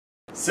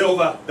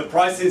Silver, the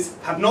prices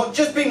have not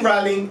just been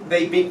rallying,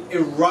 they've been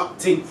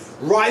erupting,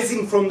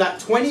 rising from that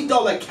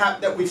 $20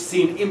 cap that we've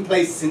seen in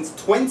place since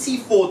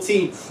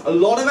 2014. A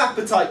lot of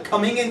appetite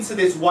coming into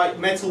this white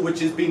metal,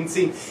 which has been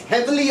seen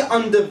heavily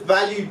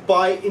undervalued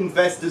by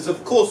investors,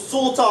 of course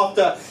sought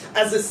after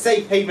as a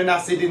safe haven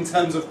asset in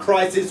terms of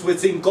crisis. We're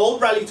seeing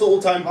gold rally to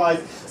all-time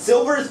highs,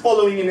 silver is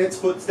following in its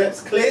footsteps,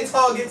 clear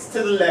targets to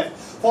the left,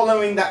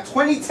 following that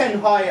 2010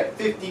 high at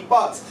 50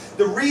 bucks.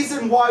 The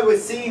reason why we're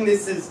seeing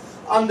this is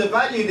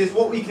undervalued is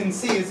what we can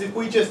see is if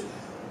we just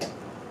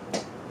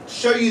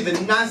show you the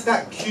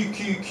Nasdaq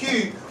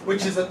QQQ,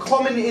 which is a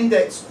common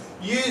index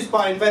used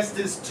by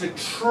investors to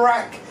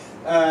track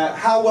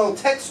how well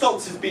tech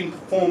stocks have been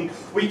performed,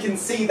 we can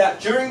see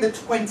that during the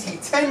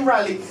 2010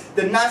 rally,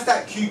 the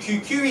Nasdaq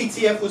QQQ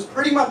ETF was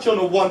pretty much on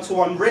a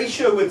 1-to-1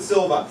 ratio with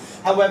silver.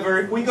 However,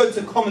 if we go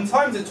to common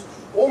times, it's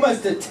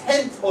almost a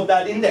tenth of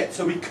that index.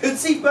 So we could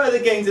see further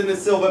gains in the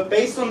silver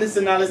based on this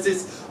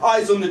analysis.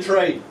 Eyes on the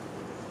trade.